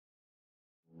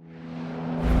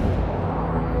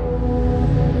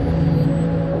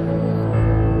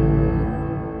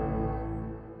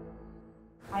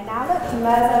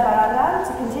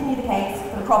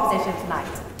proposition tonight.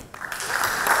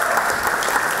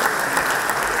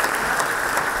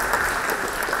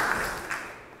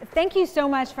 Thank you so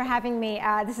much for having me.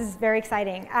 This is very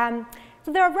exciting.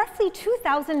 So there are roughly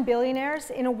 2,000 billionaires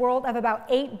in a world of about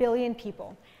 8 billion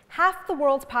people. Half the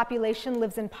world's population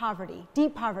lives in poverty,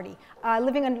 deep poverty,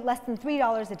 living on less than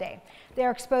 $3 a day. They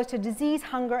are exposed to disease,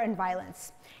 hunger, and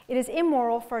violence. It is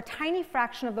immoral for a tiny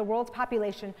fraction of the world's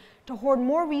population to hoard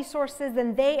more resources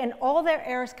than they and all their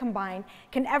heirs combined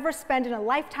can ever spend in a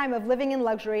lifetime of living in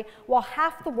luxury, while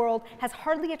half the world has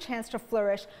hardly a chance to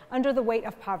flourish under the weight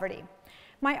of poverty.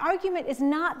 My argument is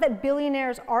not that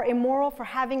billionaires are immoral for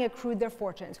having accrued their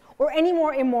fortunes, or any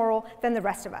more immoral than the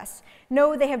rest of us.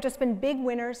 No, they have just been big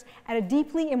winners at a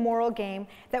deeply immoral game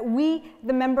that we,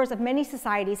 the members of many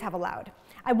societies, have allowed.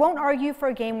 I won't argue for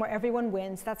a game where everyone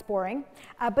wins, that's boring,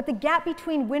 but the gap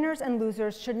between winners and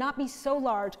losers should not be so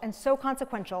large and so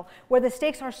consequential, where the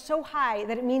stakes are so high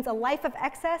that it means a life of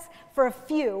excess for a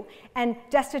few and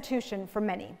destitution for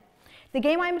many. The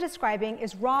game I'm describing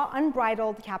is raw,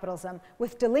 unbridled capitalism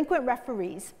with delinquent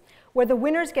referees, where the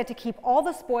winners get to keep all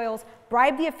the spoils,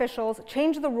 bribe the officials,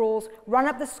 change the rules, run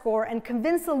up the score, and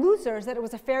convince the losers that it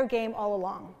was a fair game all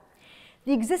along.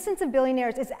 The existence of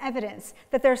billionaires is evidence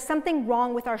that there's something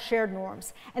wrong with our shared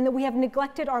norms and that we have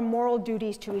neglected our moral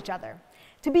duties to each other.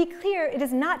 To be clear, it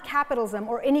is not capitalism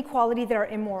or inequality that are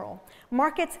immoral.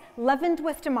 Markets leavened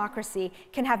with democracy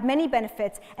can have many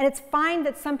benefits, and it's fine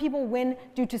that some people win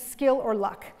due to skill or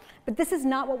luck. But this is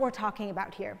not what we're talking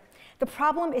about here. The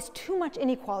problem is too much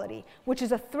inequality, which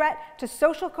is a threat to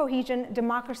social cohesion,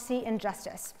 democracy, and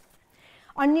justice.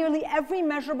 On nearly every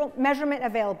measurement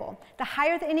available, the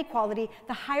higher the inequality,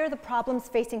 the higher the problems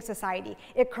facing society.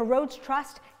 It corrodes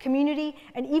trust, community,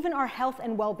 and even our health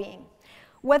and well-being.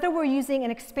 Whether we're using an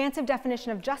expansive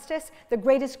definition of justice, the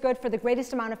greatest good for the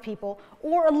greatest amount of people,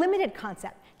 or a limited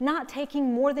concept, not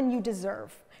taking more than you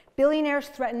deserve, billionaires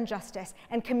threaten justice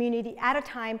and community at a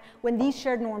time when these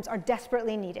shared norms are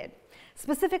desperately needed.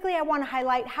 Specifically, I want to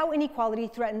highlight how inequality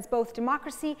threatens both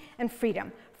democracy and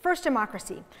freedom. First,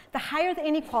 democracy. The higher the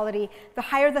inequality, the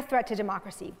higher the threat to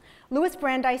democracy. Louis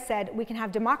Brandeis said, "We can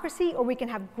have democracy or we can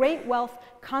have great wealth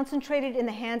concentrated in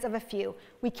the hands of a few.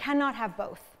 We cannot have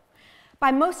both."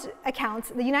 By most accounts,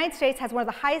 the United States has one of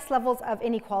the highest levels of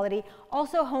inequality,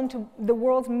 also home to the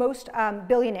world's most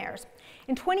billionaires.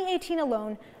 In 2018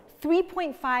 alone,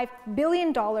 $3.5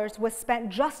 billion was spent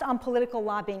just on political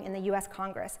lobbying in the US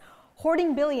Congress.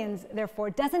 Hoarding billions, therefore,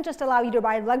 doesn't just allow you to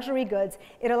buy luxury goods,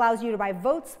 it allows you to buy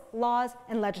votes, laws,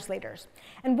 and legislators.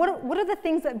 And what are the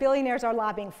things that billionaires are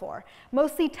lobbying for?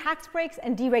 Mostly tax breaks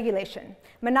and deregulation.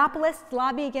 Monopolists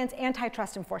lobby against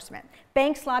antitrust enforcement.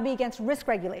 Banks lobby against risk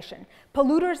regulation.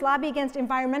 Polluters lobby against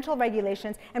environmental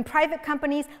regulations, and private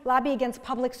companies lobby against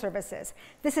public services.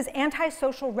 This is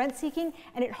antisocial rent-seeking,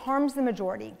 and it harms the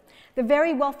majority. The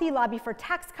very wealthy lobby for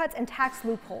tax cuts and tax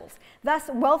loopholes.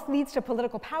 Thus, wealth leads to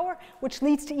political power, which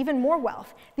leads to even more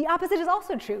wealth. The opposite is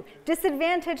also true.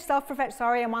 Disadvantage self-perpetuates.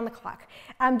 Sorry, I'm on the clock.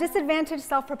 Disadvantage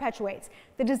self-perpetuates.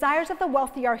 The desires of the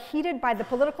wealthy are heeded by the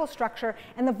political structure,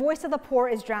 and the voice of the poor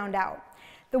is drowned out.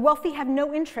 The wealthy have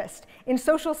no interest in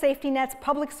social safety nets,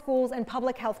 public schools, and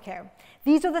public health care.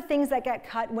 These are the things that get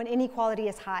cut when inequality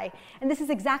is high, and this is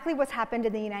exactly what's happened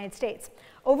in the United States.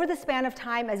 Over the span of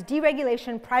time, as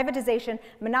deregulation, privatization,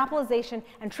 monopolization,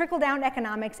 and trickle-down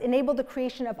economics enabled the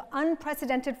creation of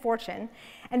unprecedented fortune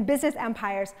and business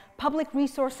empires, public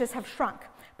resources have shrunk.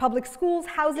 Public schools,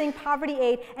 housing, poverty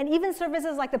aid, and even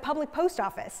services like the public post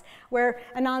office, where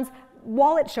Anand's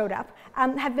wallet showed up,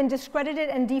 have been discredited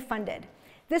and defunded.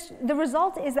 The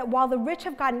result is that while the rich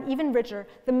have gotten even richer,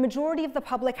 the majority of the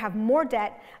public have more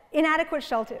debt, inadequate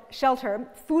shelter,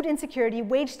 food insecurity,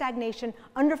 wage stagnation,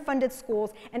 underfunded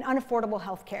schools, and unaffordable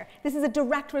health care. This is a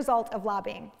direct result of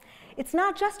lobbying. It's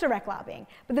not just direct lobbying,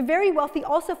 but the very wealthy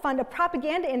also fund a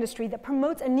propaganda industry that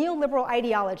promotes a neoliberal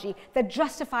ideology that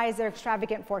justifies their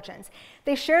extravagant fortunes.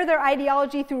 They share their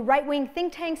ideology through right-wing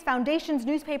think tanks, foundations,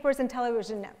 newspapers, and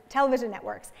television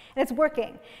networks, and it's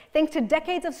working. Thanks to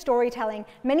decades of storytelling,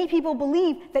 many people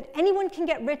believe that anyone can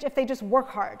get rich if they just work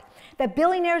hard, that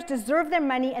billionaires deserve their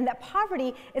money, and that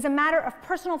poverty is a matter of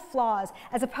personal flaws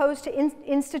as opposed to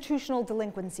institutional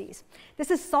delinquencies. This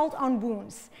is salt on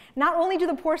wounds. Not only do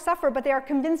the poor suffer, but they are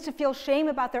convinced to feel shame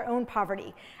about their own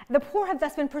poverty. The poor have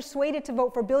thus been persuaded to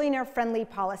vote for billionaire-friendly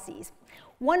policies.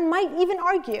 One might even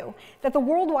argue that the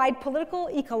worldwide political,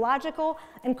 ecological,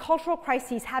 and cultural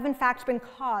crises have in fact been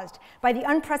caused by the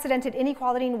unprecedented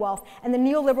inequality in wealth and the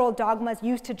neoliberal dogmas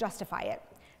used to justify it.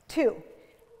 2,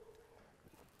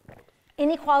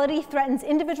 Inequality threatens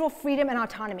individual freedom and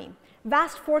autonomy.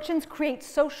 Vast fortunes create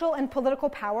social and political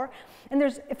power, and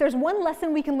if there's one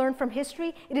lesson we can learn from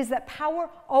history, it is that power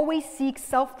always seeks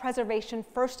self-preservation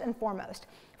first and foremost.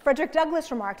 Frederick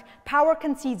Douglass remarked, "Power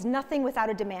concedes nothing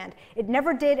without a demand. It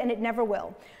never did and it never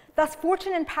will." Thus,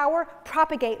 fortune and power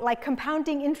propagate like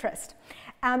compounding interest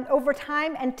over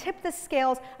time and tip the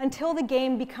scales until the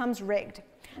game becomes rigged.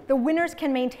 The winners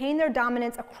can maintain their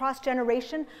dominance across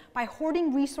generation by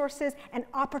hoarding resources and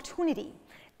opportunity.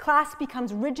 Class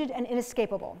becomes rigid and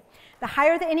inescapable. The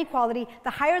higher the inequality, the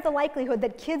higher the likelihood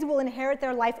that kids will inherit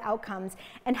their life outcomes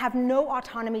and have no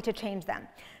autonomy to change them.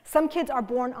 Some kids are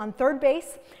born on third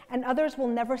base, and others will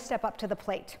never step up to the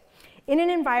plate. In an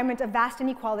environment of vast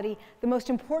inequality, the most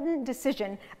important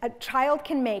decision a child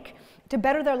can make to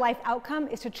better their life outcome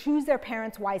is to choose their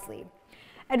parents wisely.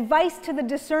 Advice to the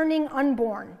discerning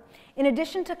unborn. In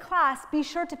addition to class, be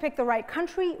sure to pick the right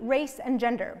country, race, and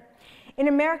gender. In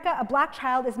America, a black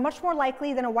child is much more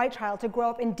likely than a white child to grow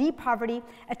up in deep poverty,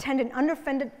 attend an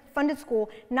underfunded school,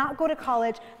 not go to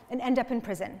college, and end up in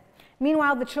prison.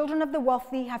 Meanwhile, the children of the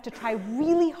wealthy have to try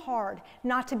really hard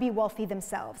not to be wealthy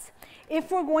themselves.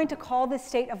 If we're going to call this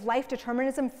state of life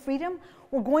determinism freedom,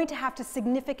 we're going to have to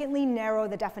significantly narrow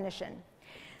the definition.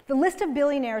 The list of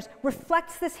billionaires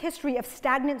reflects this history of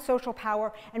stagnant social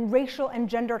power and racial and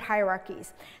gendered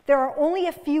hierarchies. There are only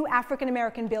a few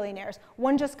African-American billionaires.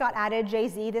 One just got added,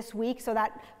 Jay-Z, this week, so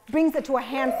that brings it to a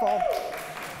handful.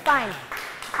 Fine.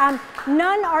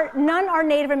 None are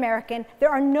Native American.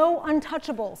 There are no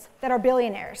untouchables that are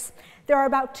billionaires. There are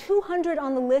about 200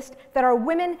 on the list that are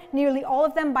women. Nearly all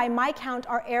of them, by my count,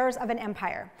 are heirs of an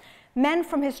empire. Men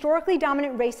from historically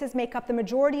dominant races make up the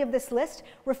majority of this list,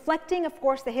 reflecting, of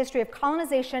course, the history of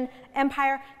colonization,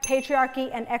 empire, patriarchy,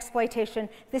 and exploitation.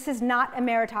 This is not a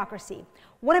meritocracy.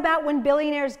 What about when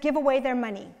billionaires give away their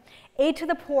money? Aid to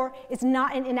the poor is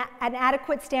not an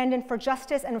adequate stand-in for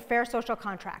justice and a fair social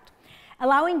contract.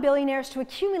 Allowing billionaires to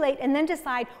accumulate and then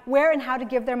decide where and how to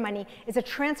give their money is a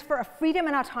transfer of freedom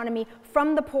and autonomy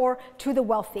from the poor to the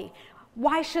wealthy.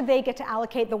 Why should they get to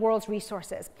allocate the world's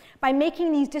resources? By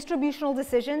making these distributional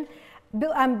decisions,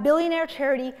 billionaire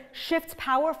charity shifts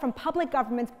power from public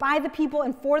governments by the people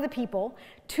and for the people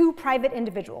to private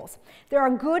individuals. There are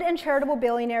good and charitable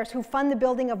billionaires who fund the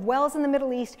building of wells in the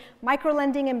Middle East,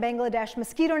 microlending in Bangladesh,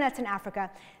 mosquito nets in Africa.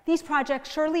 These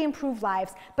projects surely improve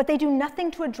lives, but they do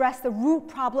nothing to address the root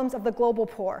problems of the global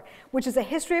poor, which is a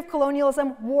history of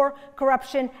colonialism, war,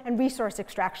 corruption, and resource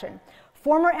extraction.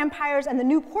 Former empires and the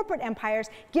new corporate empires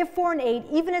give foreign aid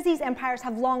even as these empires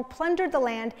have long plundered the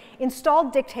land,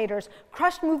 installed dictators,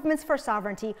 crushed movements for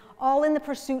sovereignty, all in the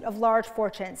pursuit of large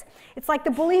fortunes. It's like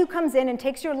the bully who comes in and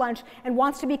takes your lunch and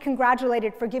wants to be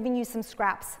congratulated for giving you some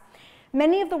scraps.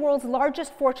 Many of the world's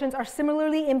largest fortunes are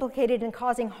similarly implicated in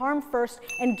causing harm first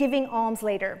and giving alms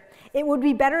later. It would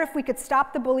be better if we could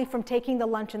stop the bully from taking the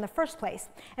lunch in the first place.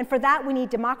 And for that, we need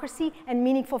democracy and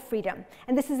meaningful freedom.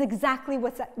 And this is exactly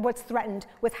what's threatened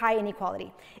with high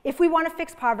inequality. If we want to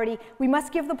fix poverty, we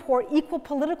must give the poor equal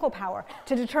political power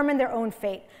to determine their own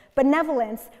fate.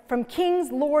 Benevolence from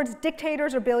kings, lords,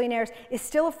 dictators, or billionaires is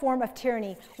still a form of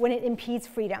tyranny when it impedes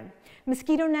freedom.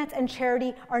 Mosquito nets and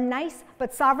charity are nice,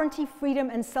 but sovereignty, freedom,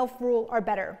 and self-rule are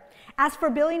better. As for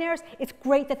billionaires, it's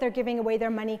great that they're giving away their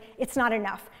money. It's not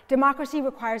enough. Democracy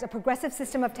requires a progressive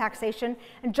system of taxation,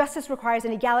 and justice requires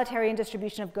an egalitarian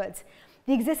distribution of goods.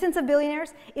 The existence of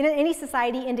billionaires in any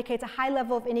society indicates a high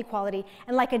level of inequality,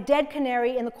 and like a dead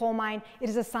canary in the coal mine, it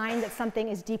is a sign that something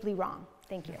is deeply wrong.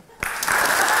 Thank you.